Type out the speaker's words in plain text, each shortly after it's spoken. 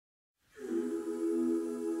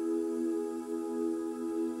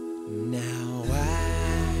Now I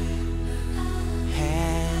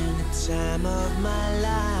had the time of my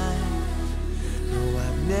life. No,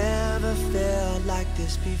 I've never felt like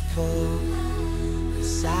this before.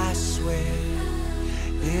 'Cause I swear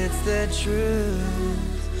it's the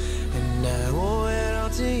truth, and I owe it all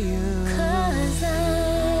to you. 'Cause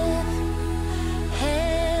I've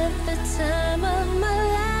had the time of my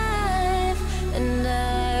life, and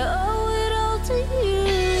I owe it all to you.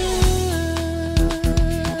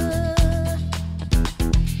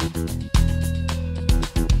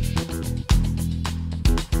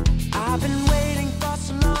 I've been waiting for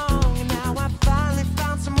so long, and now I finally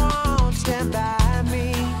found someone to stand by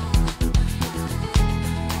me.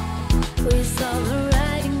 We saw the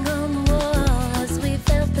writing on the wall as we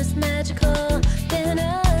felt this magical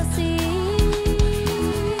fantasy.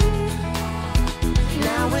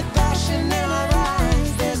 Now with passion in our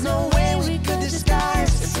eyes, there's no way we could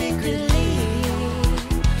disguise it secretly.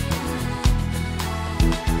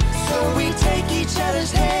 So we take each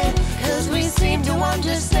other's hand, 'cause we seem to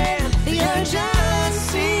understand the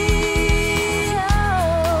urgency.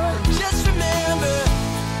 Oh, just remember,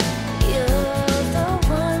 You're the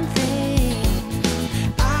one thing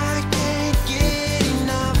I can't get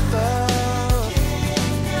enough of.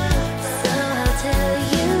 So I'll tell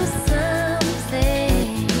you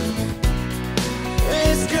something.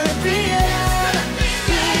 This could be it,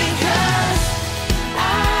 because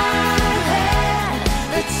I've had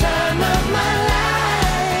the time of my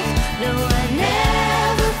life. No, I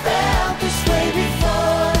never felt this way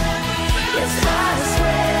before. Yes, I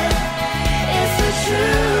swear it's the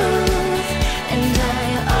truth, and I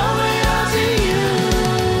owe it all to you.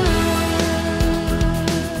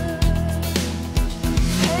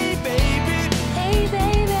 Hey baby, Hey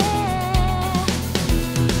baby,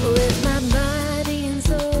 with my body and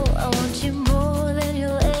soul, I want you more than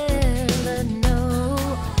you'll ever know.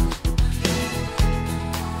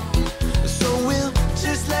 so we'll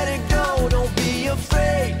just let it go. Don't be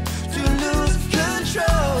afraid to lose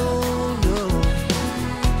control. No.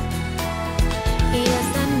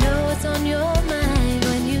 Yes, I know it's on your mind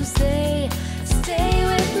when you say, stay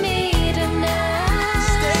with me tonight.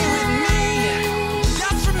 Stay with me.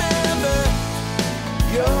 Just remember,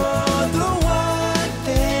 you're the one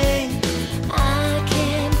thing I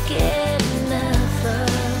can't get enough of.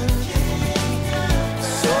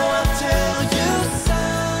 So I'll tell you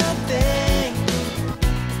something.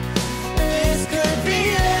 This could be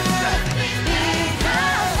it,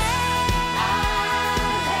 because I've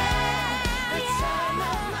had the time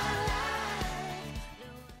of my life.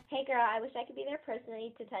 Hey girl, I wish I could be there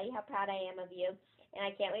personally to tell you how proud I am of you, and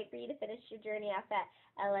I can't wait for you to finish your journey off at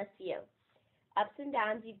LSU. Ups and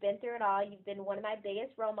downs, you've been through it all. You've been one of my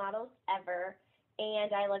biggest role models ever,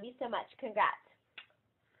 and I love you so much. Congrats.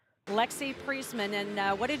 Lexie Priessman,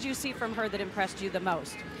 and what did you see from her that impressed you the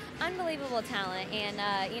most? Unbelievable talent, and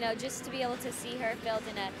just to be able to see her filled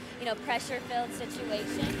in a pressure-filled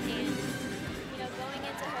situation, and going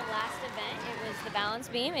into her last event, it was the balance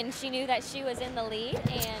beam, and she knew that she was in the lead,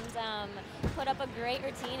 and put up a great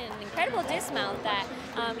routine and an incredible dismount. That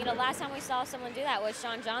last time we saw someone do that was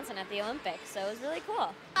Shawn Johnson at the Olympics, so it was really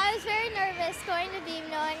cool. I was very nervous going to beam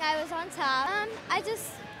knowing I was on top. I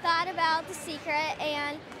just thought about the secret,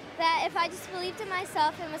 and that if I just believed in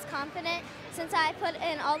myself and was confident, since I put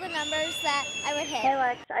in all the numbers, that I would hit. Hey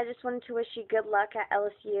Lex, I just wanted to wish you good luck at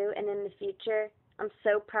LSU and in the future. I'm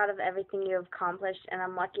so proud of everything you have accomplished, and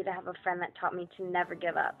I'm lucky to have a friend that taught me to never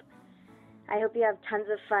give up. I hope you have tons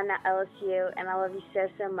of fun at LSU, and I love you so,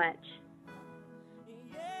 so much.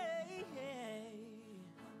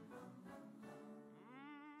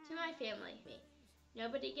 To my family,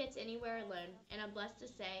 nobody gets anywhere alone, and I'm blessed to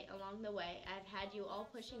say, along the way, I've had you all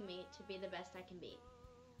pushing me to be the best I can be.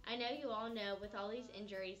 I know you all know with all these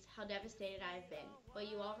injuries how devastated I have been,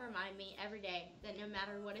 but you all remind me every day that no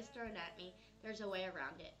matter what is thrown at me, there's a way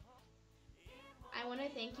around it. I want to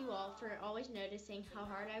thank you all for always noticing how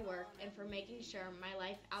hard I work and for making sure my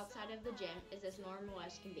life outside of the gym is as normal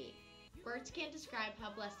as can be. Words can't describe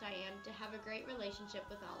how blessed I am to have a great relationship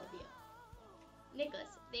with all of you.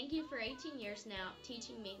 Nicholas, thank you for 18 years now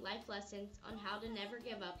teaching me life lessons on how to never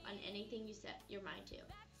give up on anything you set your mind to.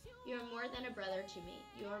 You are more than a brother to me.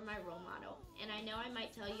 You are my role model, and I know I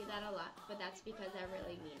might tell you that a lot, but that's because I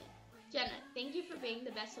really mean it. Jenna, thank you for being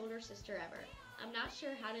the best older sister ever. I'm not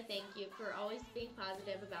sure how to thank you for always being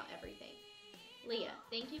positive about everything. Leah,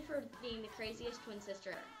 thank you for being the craziest twin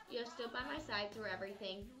sister ever. You have stood by my side through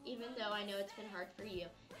everything, even though I know it's been hard for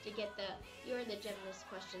you to get you're the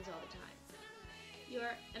gymnast questions all the time. You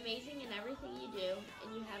are amazing in everything you do,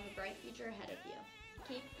 and you have a bright future ahead of you.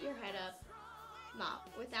 Keep your head up. Mom,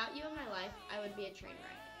 without you in my life, I would be a train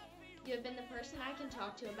wreck. You have been the person I can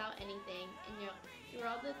talk to about anything, and through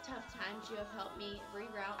all the tough times you have helped me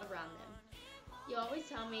reroute around them. You always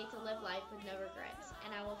tell me to live life with no regrets,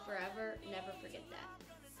 and I will forever never forget that.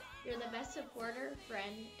 You're the best supporter,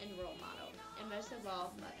 friend, and role model, and most of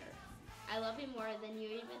all, mother. I love you more than you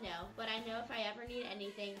even know, but I know if I ever need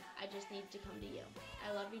anything, I just need to come to you.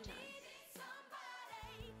 I love you tons.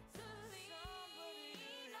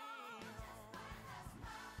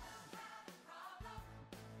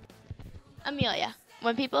 Amelia,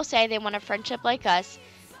 when people say they want a friendship like us,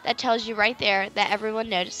 that tells you right there that everyone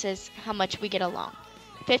notices how much we get along.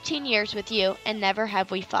 15 years with you, and never have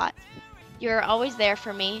we fought. You are always there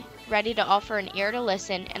for me, ready to offer an ear to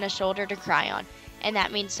listen and a shoulder to cry on, and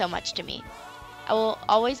that means so much to me. I will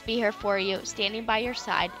always be here for you, standing by your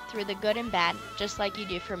side through the good and bad, just like you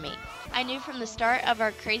do for me. I knew from the start of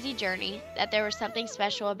our crazy journey that there was something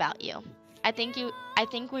special about you. I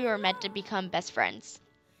think we were meant to become best friends.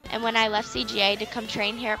 And when I left CGA to come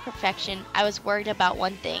train here at Perfection, I was worried about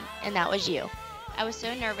one thing, and that was you. I was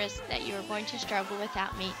so nervous that you were going to struggle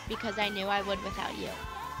without me because I knew I would without you.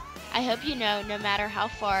 I hope you know no matter how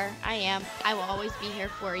far I am, I will always be here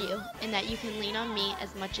for you, and that you can lean on me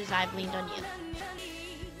as much as I've leaned on you.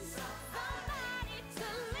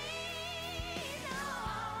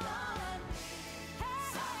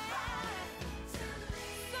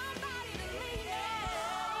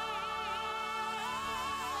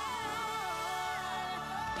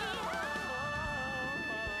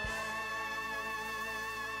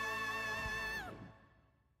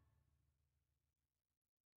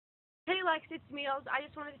 Hey Lex, it's Meals. I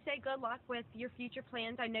just wanted to say good luck with your future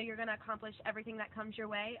plans. I know you're going to accomplish everything that comes your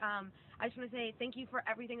way. I just want to say thank you for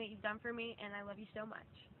everything that you've done for me, and I love you so much.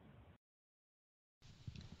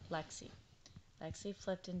 Lexie. Lexie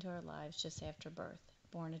flipped into our lives just after birth.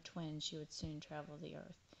 Born a twin, she would soon travel the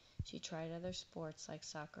earth. She tried other sports like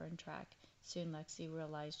soccer and track. Soon Lexie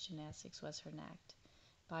realized gymnastics was her knack.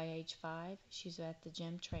 By age 5, she was at the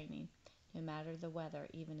gym training, no matter the weather,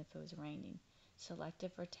 even if it was raining.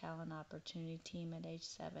 Selected for talent opportunity team at age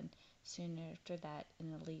 7, soon after that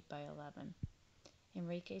an elite by 11.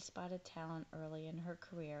 Enrique spotted talent early in her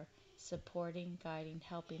career, supporting, guiding,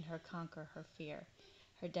 helping her conquer her fear.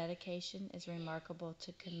 Her dedication is remarkable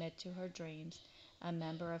to commit to her dreams, a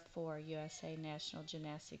member of 4 USA national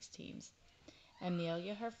gymnastics teams.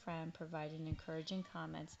 Amelia, her friend, provided encouraging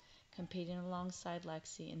comments, competing alongside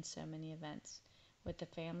Lexie in so many events, with the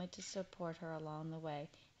family to support her along the way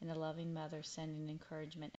and a loving mother sending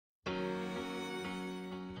encouragement.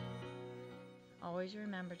 Always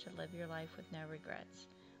remember to live your life with no regrets.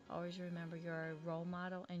 Always remember you are a role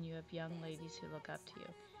model and you have young ladies who look up to you.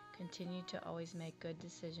 Continue to always make good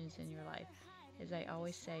decisions in your life. As I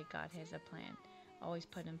always say, God has a plan. Always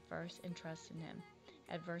put Him first and trust in Him.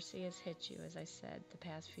 Adversity has hit you, as I said, the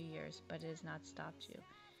past few years, but it has not stopped you.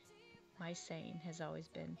 My saying has always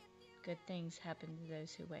been, good things happen to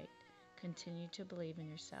those who wait. Continue to believe in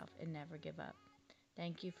yourself and never give up.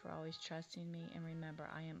 Thank you for always trusting me, and remember,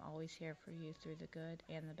 I am always here for you through the good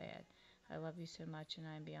and the bad. I love you so much, and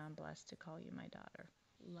I am beyond blessed to call you my daughter.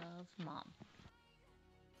 Love, Mom.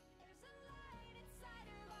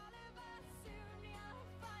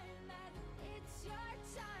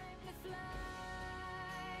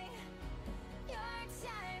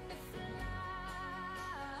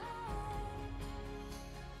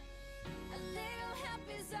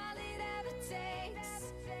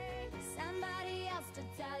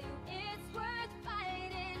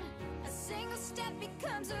 Step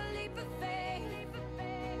becomes a leap of faith.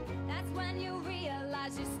 That's when you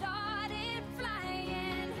realize you started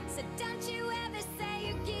flying. So don't you ever say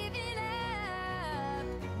you're giving up.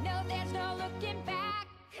 No, there's no looking back,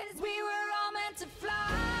 'cause we were all meant to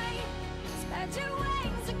fly. Spread your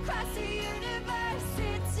wings across the universe.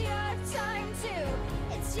 It's your time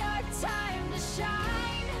to, it's your time to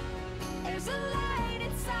shine. There's a light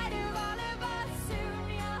inside of all of us. Soon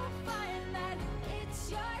you'll find that it's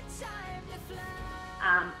your time to fly.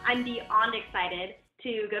 I'm beyond excited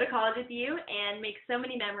to go to college with you and make so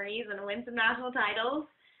many memories and win some national titles.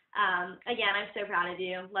 Again, I'm so proud of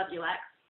you. Love you, Lex.